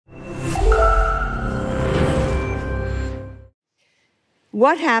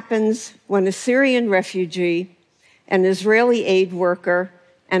What happens when a Syrian refugee, an Israeli aid worker,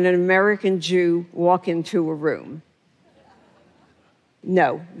 and an American Jew walk into a room?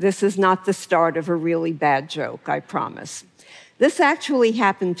 No, this is not the start of a really bad joke, I promise. This actually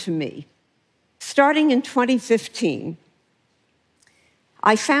happened to me. Starting in 2015,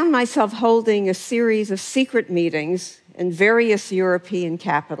 I found myself holding a series of secret meetings in various European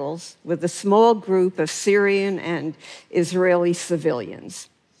capitals with a small group of Syrian and Israeli civilians.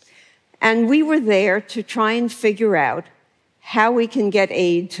 And we were there to try and figure out how we can get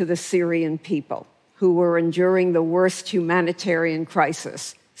aid to the Syrian people, who were enduring the worst humanitarian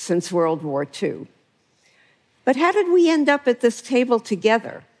crisis since World War II. But how did we end up at this table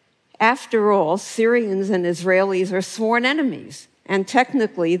together? After all, Syrians and Israelis are sworn enemies, and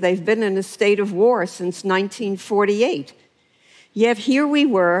technically they've been in a state of war since 1948. Yet here we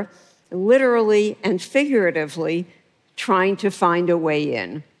were, literally and figuratively, trying to find a way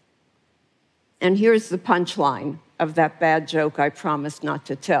in. And here's the punchline of that bad joke I promised not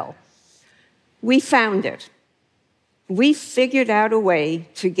to tell. We found it. We figured out a way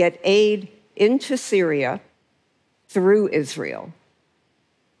to get aid into Syria through Israel.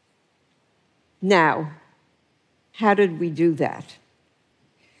 Now, how did we do that?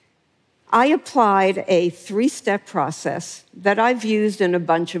 I applied a 3-step process that I've used in a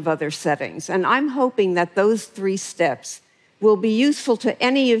bunch of other settings, and I'm hoping that those 3 steps will be useful to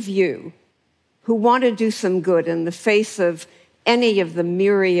any of you who want to do some good in the face of any of the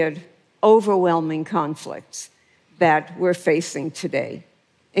myriad, overwhelming conflicts that we're facing today,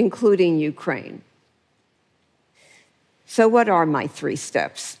 including Ukraine. So what are my 3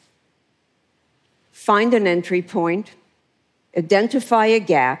 steps? Find an entry point, identify a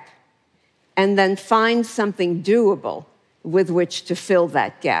gap, and then find something doable with which to fill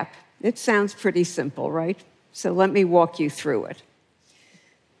that gap. It sounds pretty simple, right? So let me walk you through it.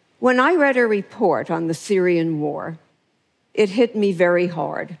 When I read a report on the Syrian war, it hit me very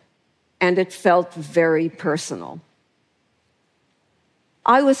hard, and it felt very personal.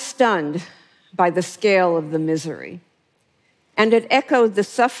 I was stunned by the scale of the misery, and it echoed the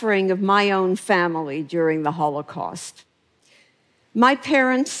suffering of my own family during the Holocaust. My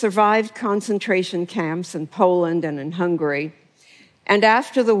parents survived concentration camps in Poland and in Hungary, and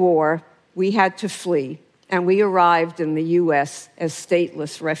after the war, we had to flee, and we arrived in the US as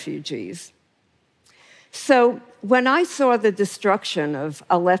stateless refugees. So when I saw the destruction of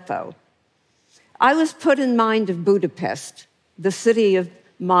Aleppo, I was put in mind of Budapest, the city of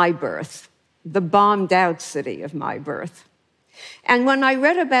my birth, the bombed-out city of my birth. And when I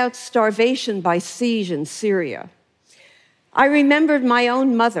read about starvation by siege in Syria, I remembered my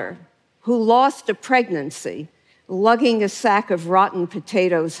own mother, who lost a pregnancy lugging a sack of rotten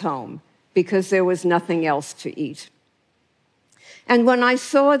potatoes home because there was nothing else to eat. And when I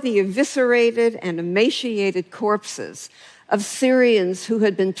saw the eviscerated and emaciated corpses of Syrians who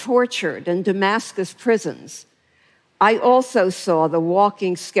had been tortured in Damascus prisons, I also saw the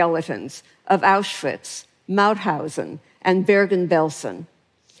walking skeletons of Auschwitz, Mauthausen, and Bergen-Belsen,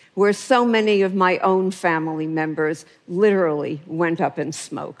 where so many of my own family members literally went up in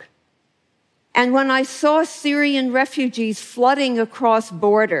smoke. And when I saw Syrian refugees flooding across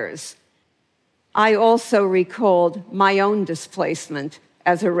borders, I also recalled my own displacement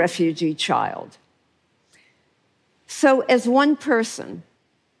as a refugee child. So as one person,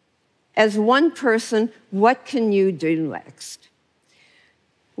 what can you do next?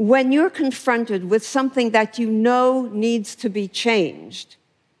 When you're confronted with something that you know needs to be changed,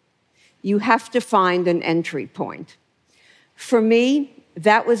 you have to find an entry point. For me,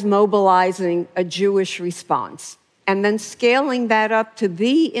 that was mobilizing a Jewish response and then scaling that up to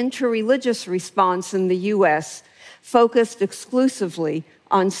the interreligious response in the US, focused exclusively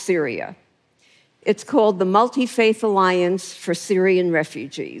on Syria. It's called the Multi-Faith Alliance for Syrian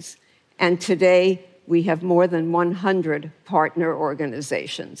Refugees, and today we have more than 100 partner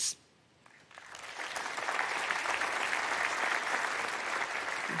organizations.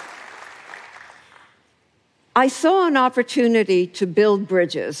 I saw an opportunity to build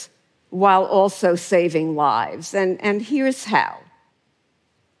bridges while also saving lives, and here's how.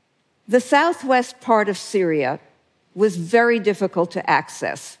 The southwest part of Syria was very difficult to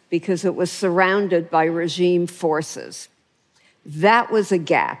access because it was surrounded by regime forces. That was a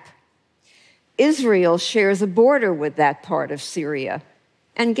gap. Israel shares a border with that part of Syria,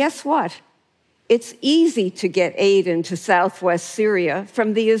 and guess what? It's easy to get aid into southwest Syria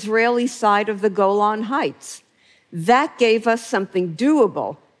from the Israeli side of the Golan Heights. That gave us something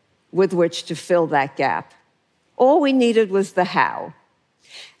doable with which to fill that gap. All we needed was the how.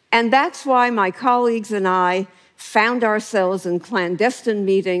 And that's why my colleagues and I found ourselves in clandestine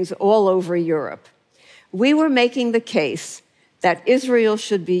meetings all over Europe. We were making the case that Israel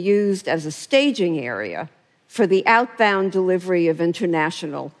should be used as a staging area for the outbound delivery of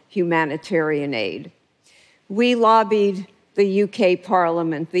international humanitarian aid. We lobbied the UK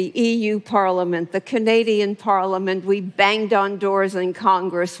Parliament, the EU Parliament, the Canadian Parliament. We banged on doors in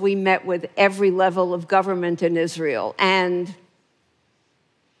Congress. We met with every level of government in Israel, and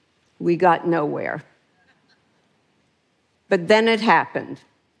we got nowhere. But then it happened.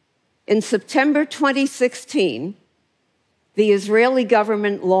 In September 2016, the Israeli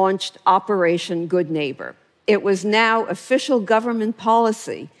government launched Operation Good Neighbor. It was now official government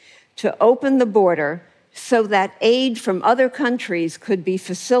policy to open the border so that aid from other countries could be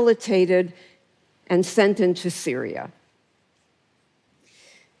facilitated and sent into Syria.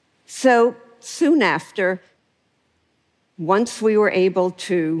 So soon after, once we were able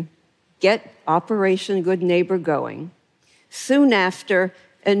to get Operation Good Neighbor going, soon after,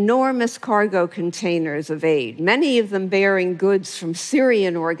 enormous cargo containers of aid, many of them bearing goods from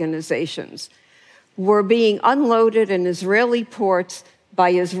Syrian organizations, were being unloaded in Israeli ports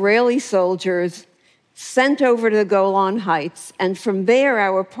by Israeli soldiers, sent over to the Golan Heights, and from there,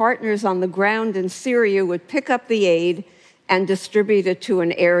 our partners on the ground in Syria would pick up the aid and distribute it to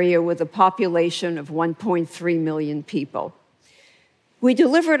an area with a population of 1.3 million people. We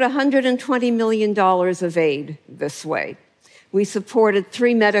delivered $120 million of aid this way. We supported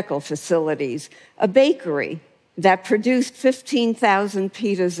 3 medical facilities, a bakery that produced 15,000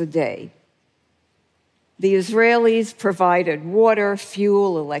 pitas a day. The Israelis provided water,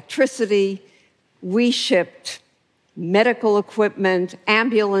 fuel, electricity. We shipped medical equipment,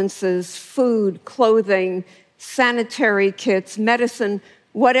 ambulances, food, clothing, sanitary kits, medicine,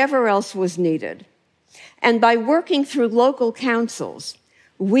 whatever else was needed. And by working through local councils,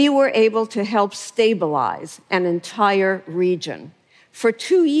 we were able to help stabilize an entire region. For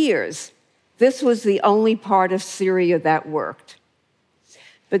 2 years, this was the only part of Syria that worked.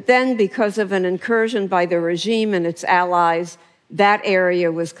 But then, because of an incursion by the regime and its allies, that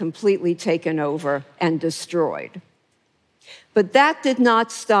area was completely taken over and destroyed. But that did not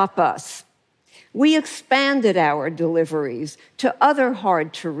stop us. We expanded our deliveries to other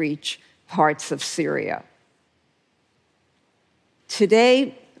hard-to-reach parts of Syria.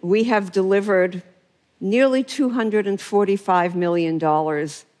 Today, we have delivered nearly $245 million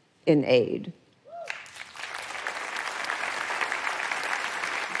in aid.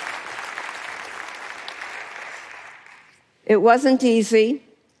 It wasn't easy,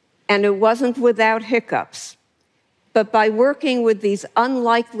 and it wasn't without hiccups. But by working with these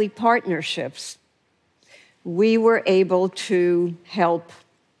unlikely partnerships, we were able to help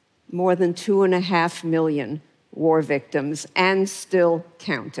more than 2.5 million war victims, and still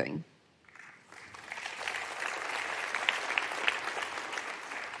counting.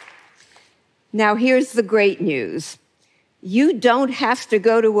 Now, here's the great news. You don't have to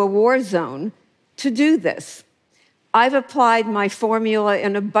go to a war zone to do this. I've applied my formula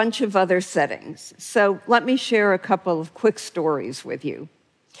in a bunch of other settings. So let me share a couple of quick stories with you.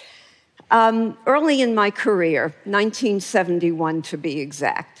 Early in my career, 1971 to be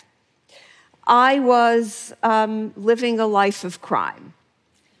exact, I was living a life of crime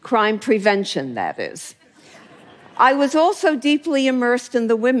prevention, that is. I was also deeply immersed in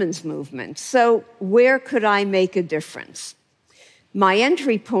the women's movement, so where could I make a difference? My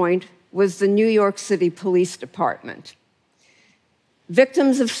entry point was the New York City Police Department.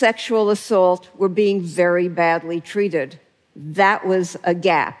 Victims of sexual assault were being very badly treated. That was a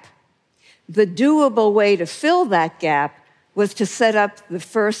gap. The doable way to fill that gap was to set up the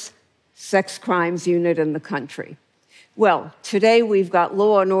first sex crimes unit in the country. Well, today we've got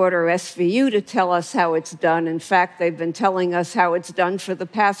Law and Order SVU to tell us how it's done. In fact, they've been telling us how it's done for the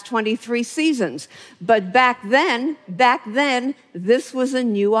past 23 seasons. But back then, this was a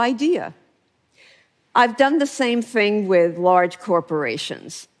new idea. I've done the same thing with large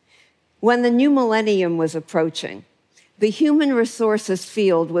corporations. When the new millennium was approaching, the human resources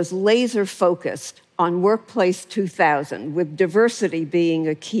field was laser focused on Workplace 2000, with diversity being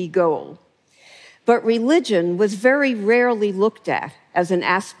a key goal. But religion was very rarely looked at as an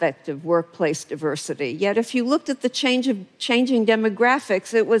aspect of workplace diversity. Yet if you looked at the changing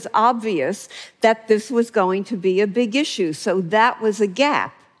demographics, it was obvious that this was going to be a big issue. So that was a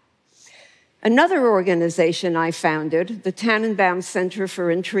gap. Another organization I founded, the Tannenbaum Center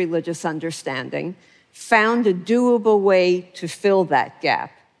for Interreligious Understanding, found a doable way to fill that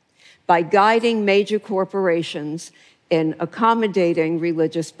gap by guiding major corporations in accommodating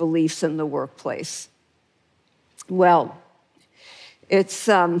religious beliefs in the workplace. Well,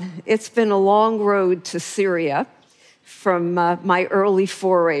 It's been a long road to Syria from my early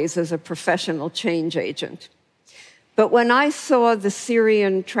forays as a professional change agent. But when I saw the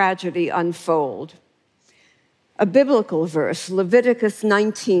Syrian tragedy unfold, a biblical verse, Leviticus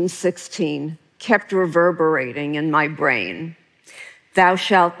 19:16, kept reverberating in my brain. Thou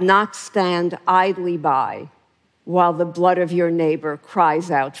shalt not stand idly by while the blood of your neighbor cries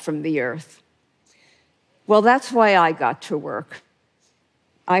out from the earth. Well, that's why I got to work.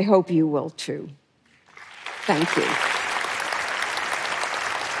 I hope you will too. Thank you.